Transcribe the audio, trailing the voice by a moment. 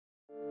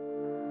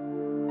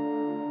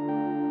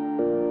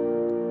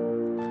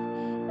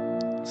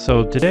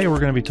So today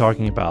we're going to be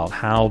talking about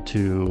how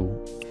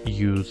to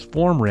use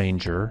Form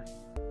Ranger,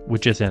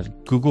 which is a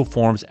Google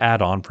Forms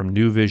add-on from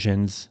New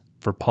Visions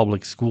for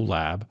Public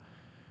Schoolab,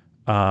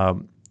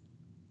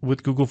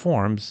 with Google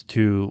Forms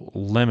to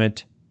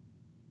limit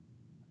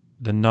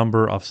the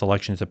number of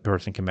selections a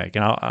person can make.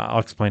 And I'll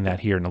explain that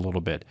here in a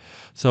little bit.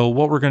 So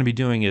what we're going to be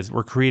doing is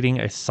we're creating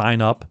a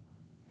sign up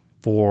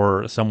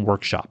for some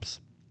workshops.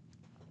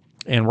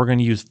 And we're going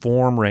to use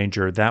Form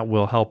Ranger that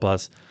will help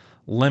us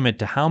limit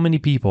to how many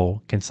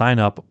people can sign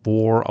up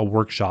for a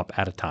workshop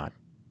at a time.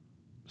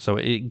 So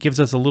it gives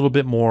us a little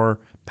bit more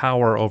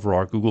power over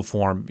our Google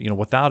Form.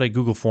 Without a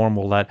Google Form,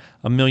 we'll let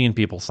 1 million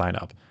people sign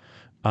up.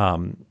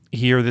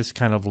 Here, this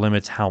kind of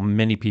limits how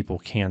many people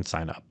can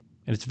sign up.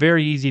 And it's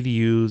very easy to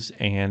use,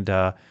 and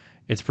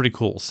it's pretty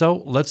cool.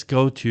 So let's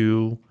go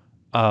to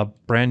a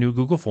brand new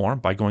Google Form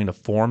by going to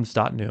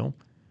forms.new,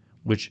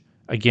 which,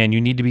 again, you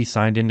need to be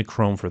signed into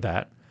Chrome for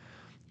that.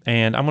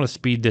 And I'm going to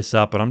speed this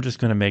up, but I'm just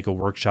going to make a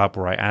workshop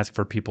where I ask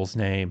for people's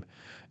name.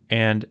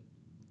 And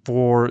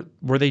for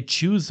where they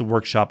choose the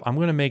workshop, I'm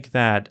going to make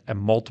that a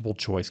multiple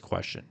choice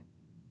question.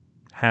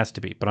 Has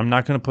to be, but I'm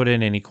not going to put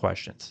in any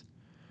questions,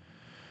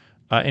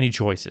 any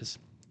choices.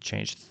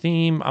 Change the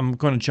theme. I'm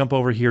going to jump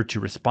over here to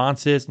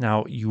responses.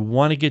 Now you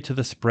want to get to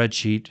the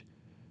spreadsheet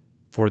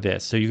for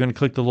this. So you're going to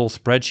click the little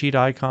spreadsheet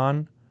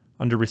icon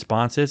under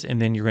responses,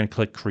 and then you're going to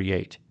click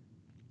create.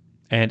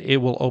 And it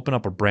will open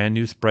up a brand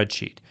new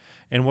spreadsheet.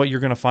 And what you're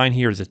going to find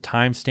here is a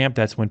timestamp.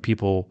 That's when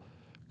people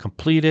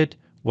complete it.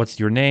 What's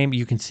your name?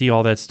 You can see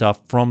all that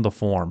stuff from the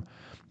form.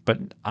 But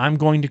I'm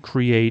going to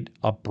create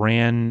a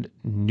brand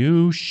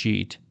new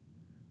sheet,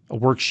 a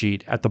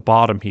worksheet at the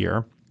bottom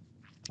here.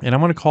 And I'm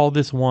going to call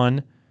this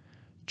one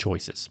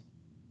choices.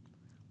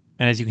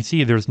 And as you can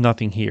see, there's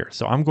nothing here.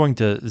 So I'm going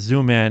to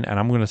zoom in and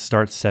I'm going to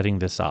start setting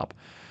this up.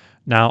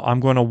 Now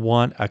I'm going to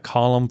want a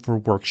column for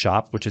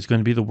workshop, which is going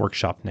to be the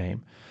workshop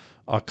name.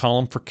 A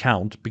column for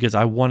count, because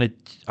I want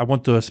the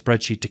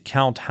spreadsheet to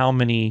count how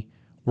many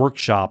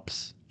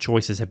workshops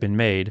choices have been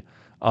made.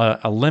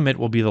 A limit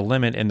will be the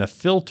limit, and the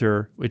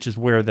filter, which is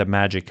where the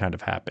magic kind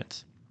of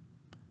happens.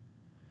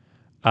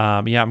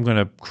 I'm going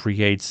to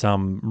create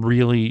some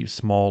really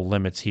small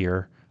limits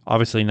here.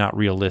 Obviously not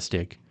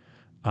realistic.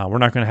 We're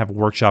not going to have a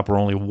workshop where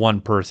only one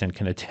person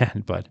can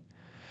attend, but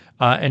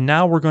and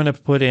now we're going to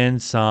put in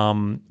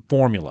some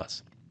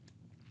formulas.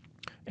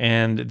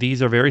 And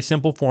these are very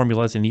simple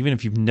formulas, and even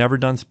if you've never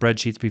done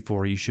spreadsheets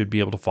before, you should be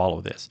able to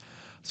follow this.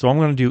 So I'm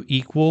going to do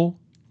equal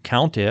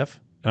COUNTIF,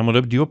 and I'm going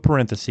to do a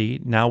parenthesis.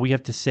 Now we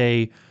have to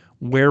say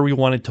where we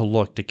want it to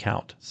look to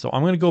count. So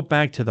I'm going to go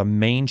back to the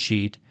main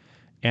sheet,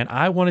 and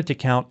I want it to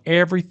count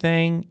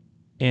everything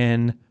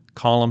in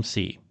column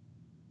C.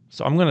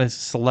 So I'm going to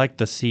select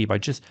the C by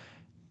just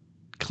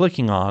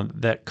clicking on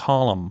that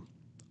column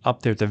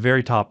up there at the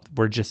very top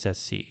where it just says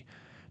C.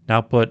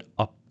 Now put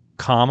a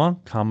comma.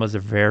 Commas are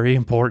very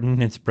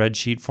important in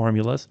spreadsheet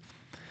formulas.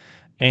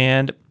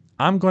 And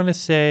I'm going to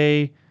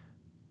say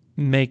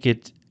make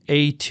it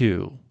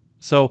A2.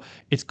 So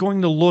it's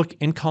going to look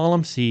in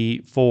column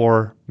C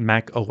for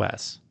Mac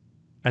OS.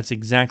 That's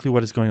exactly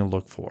what it's going to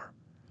look for.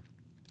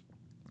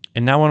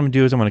 And now what I'm going to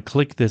do is I'm going to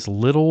click this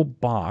little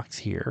box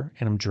here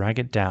and I'm drag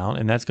it down,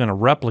 and that's going to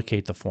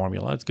replicate the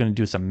formula. It's going to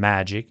do some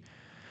magic.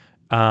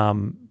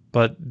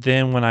 But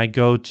then when I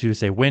go to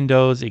say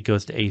Windows, it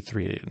goes to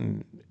A3.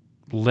 And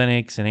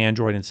Linux and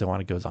Android and so on,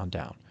 it goes on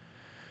down.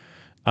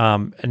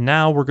 And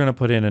now we're going to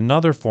put in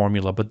another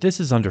formula, but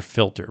this is under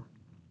filter.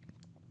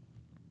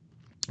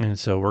 And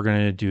so we're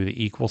going to do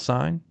the equal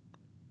sign.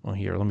 Well,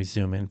 here, let me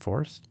zoom in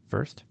first.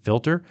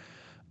 Filter,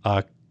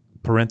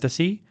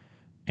 parenthesis,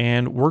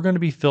 and we're going to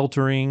be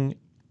filtering.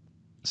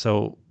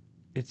 So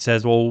it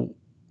says, well,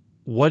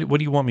 what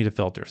do you want me to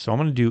filter? So I'm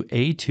going to do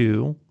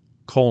A2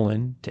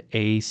 colon to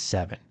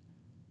A7.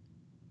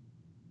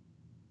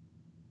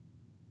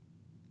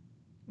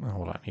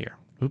 Hold on here.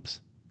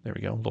 Oops. There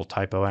we go. A little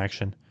typo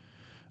action.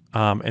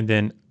 And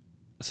then,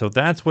 so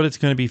that's what it's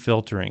going to be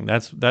filtering.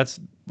 That's what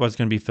it's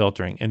going to be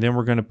filtering. And then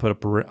we're going to put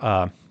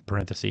a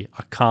parenthesis,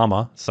 a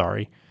comma,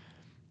 sorry.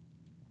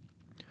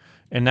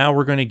 And now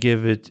we're going to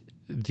give it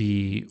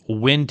the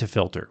when to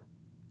filter.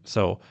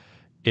 So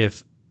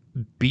if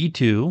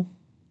B2,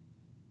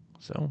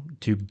 so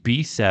to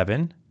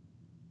B7,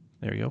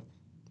 there you go.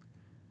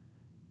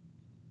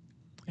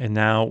 And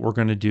now we're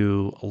going to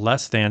do a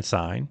less than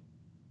sign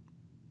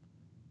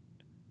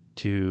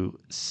to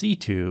C2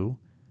 to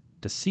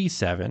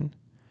C7.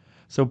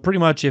 So pretty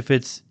much if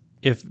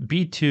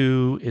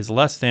B2 is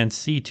less than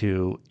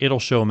C2, it'll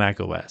show Mac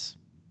OS.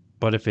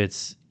 But if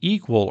it's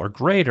equal or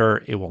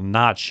greater, it will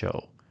not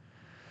show.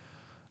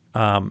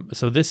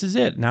 So this is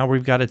it. Now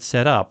we've got it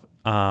set up.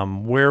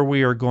 Where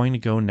we are going to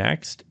go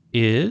next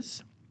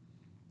is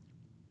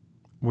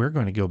we're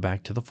going to go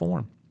back to the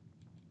form.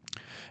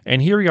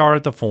 And here we are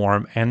at the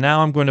form. And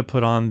now I'm going to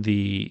put on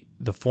the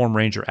Form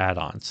Ranger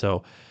add-on.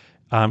 So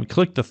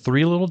click the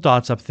 3 little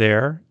dots up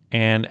there,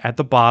 and at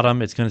the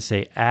bottom it's going to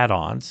say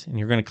add-ons, and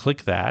you're going to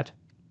click that.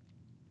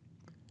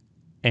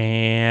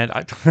 And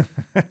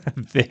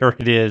there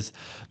it is,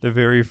 the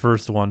very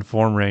first one,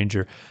 Form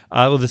Ranger.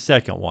 Well, the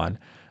second one.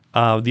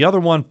 The other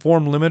one,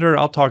 Form Limiter,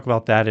 I'll talk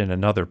about that in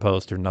another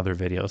post or another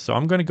video. So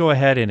I'm going to go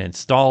ahead and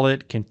install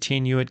it,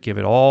 continue it, give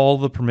it all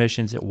the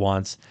permissions at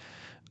once.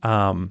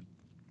 And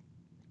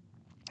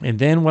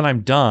then when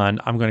I'm done,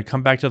 I'm going to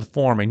come back to the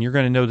form, and you're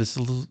going to notice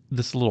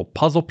this little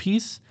puzzle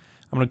piece.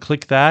 I'm going to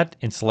click that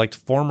and select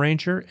Form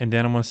Ranger, and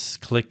then I'm going to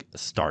click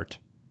Start.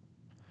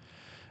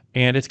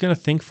 And it's going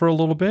to think for a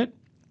little bit.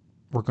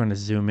 We're going to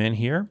zoom in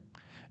here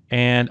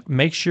and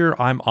make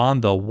sure I'm on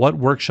the what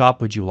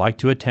workshop would you like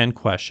to attend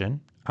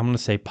question. I'm going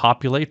to say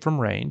populate from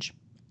range.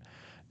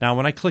 Now,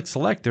 when I click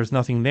select, there's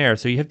nothing there.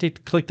 So you have to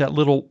click that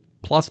little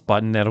plus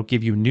button that'll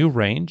give you new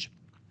range.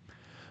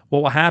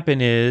 What will happen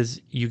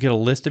is you get a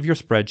list of your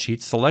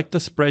spreadsheets. Select the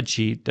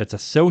spreadsheet that's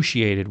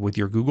associated with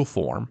your Google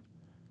form.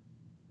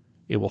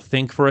 It will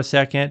think for a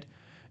second.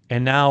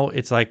 And now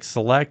it's like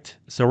select.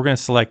 So we're going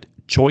to select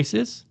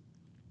choices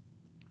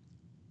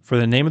for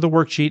the name of the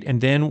worksheet,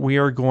 and then we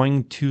are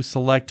going to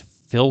select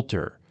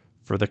filter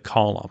for the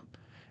column.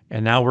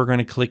 And now we're going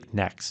to click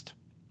next.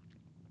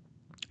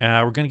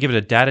 We're going to give it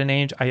a data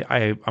name.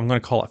 I'm going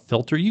to call it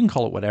filter. You can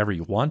call it whatever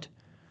you want.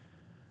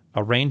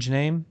 A range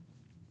name.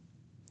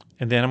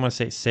 And then I'm going to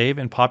say save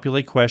and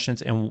populate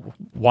questions, and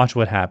watch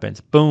what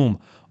happens. Boom.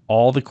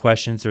 All the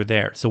questions are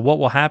there. So what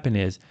will happen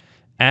is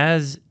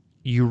as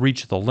you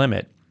reach the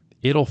limit,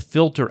 it'll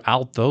filter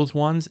out those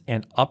ones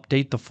and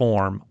update the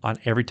form on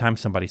every time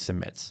somebody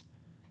submits.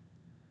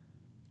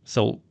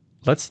 So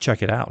let's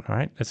check it out, all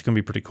right? That's going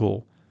to be pretty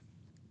cool.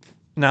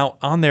 Now,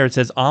 on there, it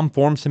says on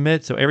form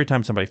submit. So every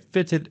time somebody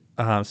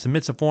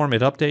submits a form,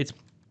 it updates.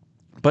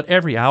 But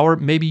every hour,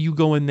 maybe you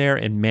go in there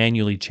and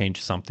manually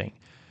change something.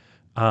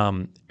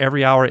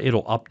 Every hour,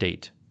 it'll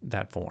update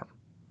that form.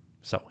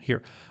 So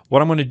here,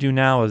 what I'm going to do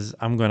now is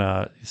I'm going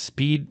to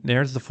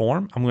there's the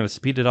form. I'm going to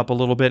speed it up a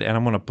little bit, and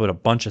I'm going to put a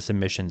bunch of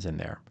submissions in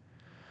there.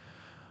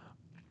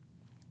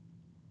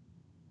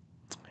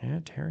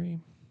 Yeah, Terry.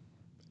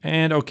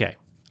 And okay,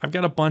 I've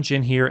got a bunch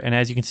in here. And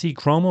as you can see,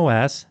 Chrome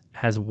OS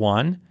has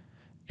one,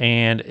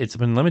 and it's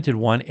been limited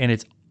one, and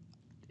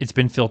it's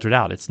been filtered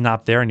out. It's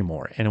not there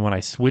anymore. And when I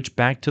switch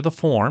back to the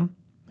form,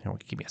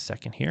 give me a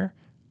second here,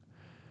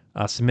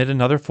 submit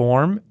another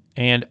form,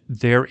 and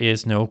there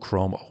is no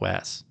Chrome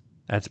OS.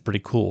 That's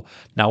pretty cool.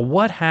 Now,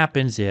 what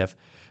happens if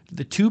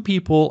the two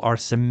people are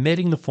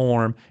submitting the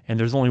form and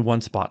there's only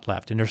one spot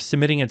left and they're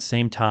submitting at the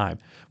same time?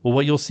 Well,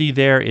 what you'll see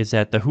there is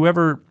that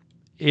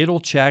it'll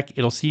check,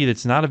 it'll see that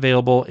it's not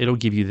available, it'll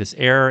give you this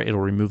error,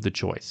 it'll remove the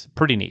choice.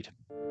 Pretty neat.